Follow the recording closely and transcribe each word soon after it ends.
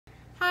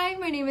Hi,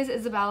 my name is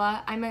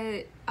Izabella. I'm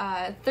a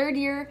third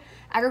year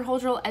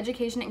agricultural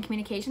education and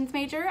communications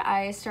major.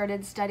 I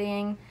started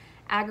studying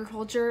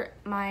agriculture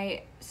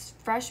my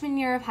freshman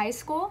year of high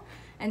school,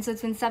 and so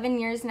it's been 7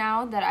 years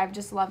now that I've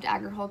just loved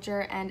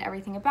agriculture and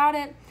everything about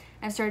it.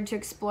 I've started to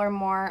explore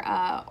more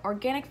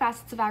organic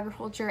facets of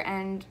agriculture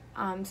and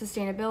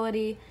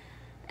sustainability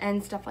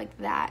and stuff like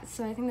that.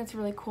 So I think that's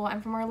really cool.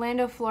 I'm from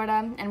Orlando, Florida,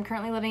 and I'm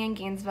currently living in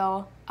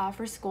Gainesville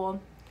for school.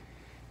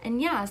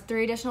 And yeah,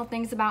 3 additional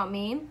things about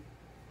me.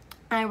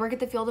 I work at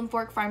the Field and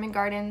Fork Farm and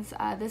Gardens.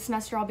 This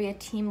semester I'll be a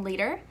team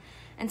leader,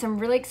 and so I'm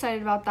really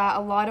excited about that. A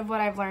lot of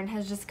what I've learned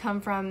has just come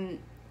from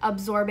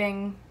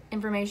absorbing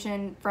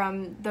information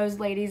from those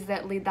ladies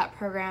that lead that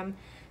program.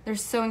 They're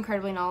so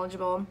incredibly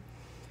knowledgeable.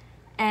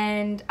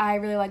 And I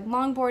really like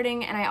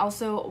longboarding, and I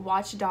also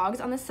watch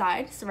dogs on the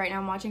side. So right now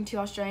I'm watching 2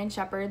 Australian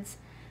Shepherds,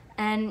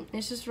 and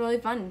it's just really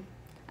fun.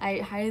 I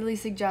highly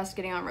suggest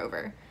getting on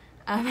Rover.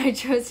 I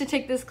chose to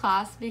take this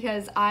class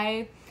because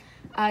I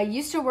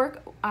used to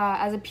work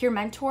as a peer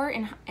mentor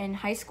in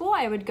high school.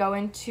 I would go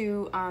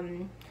into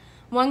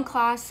 1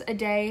 class a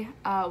day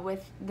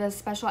with the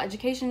special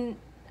education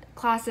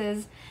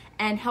classes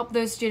and help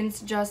those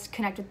students just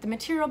connect with the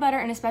material better,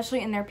 and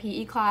especially in their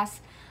PE class.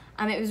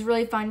 It was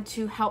really fun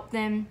to help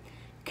them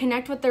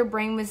connect what their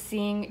brain was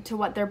seeing to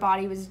what their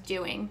body was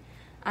doing.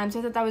 So I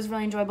thought that was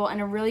really enjoyable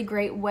and a really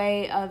great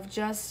way of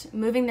just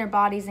moving their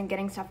bodies and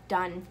getting stuff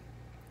done.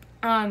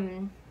 But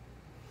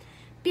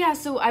yeah,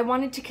 so I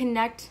wanted to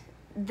connect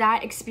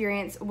that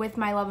experience with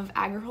my love of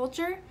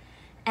agriculture,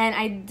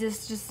 and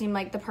this just seemed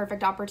like the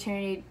perfect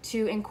opportunity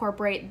to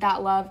incorporate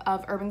that love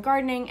of urban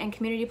gardening and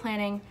community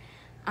planning.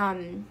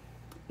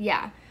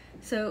 Yeah,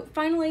 so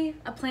finally,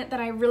 a plant that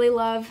I really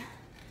love.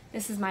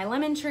 This is my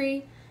lemon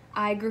tree.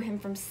 I grew him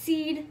from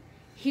seed.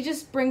 He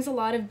just brings a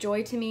lot of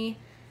joy to me,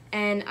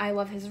 and I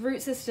love his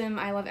root system.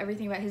 I love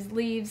everything about his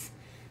leaves,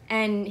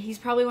 and he's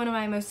probably one of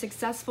my most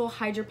successful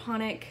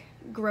hydroponic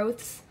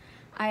growths.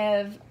 I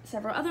have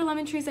several other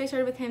lemon trees I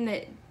started with him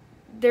that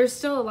they're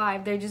still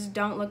alive. They just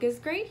don't look as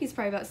great. He's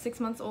probably about 6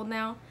 months old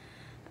now.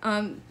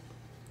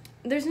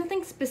 There's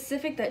nothing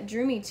specific that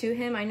drew me to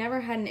him. I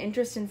never had an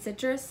interest in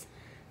citrus,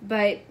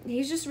 but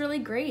he's just really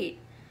great.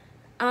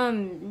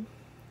 And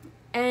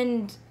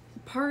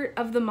part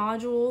of the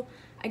module,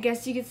 I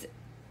guess you could,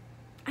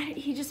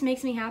 he just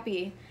makes me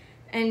happy.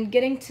 And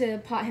getting to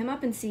pot him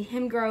up and see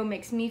him grow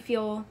makes me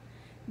feel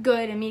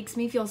good and makes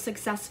me feel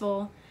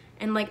successful,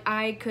 and like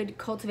I could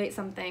cultivate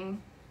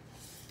something.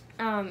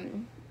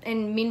 And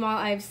meanwhile,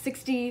 I have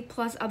 60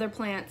 plus other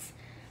plants.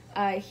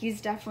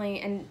 He's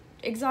definitely, and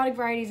exotic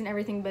varieties and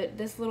everything, but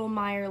this little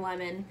Meyer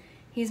lemon,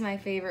 he's my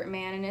favorite,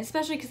 man, and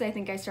especially because I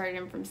think I started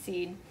him from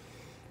seed.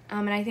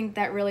 And I think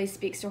that really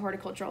speaks to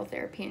horticultural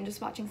therapy and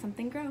just watching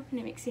something grow, and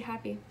it makes you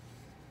happy.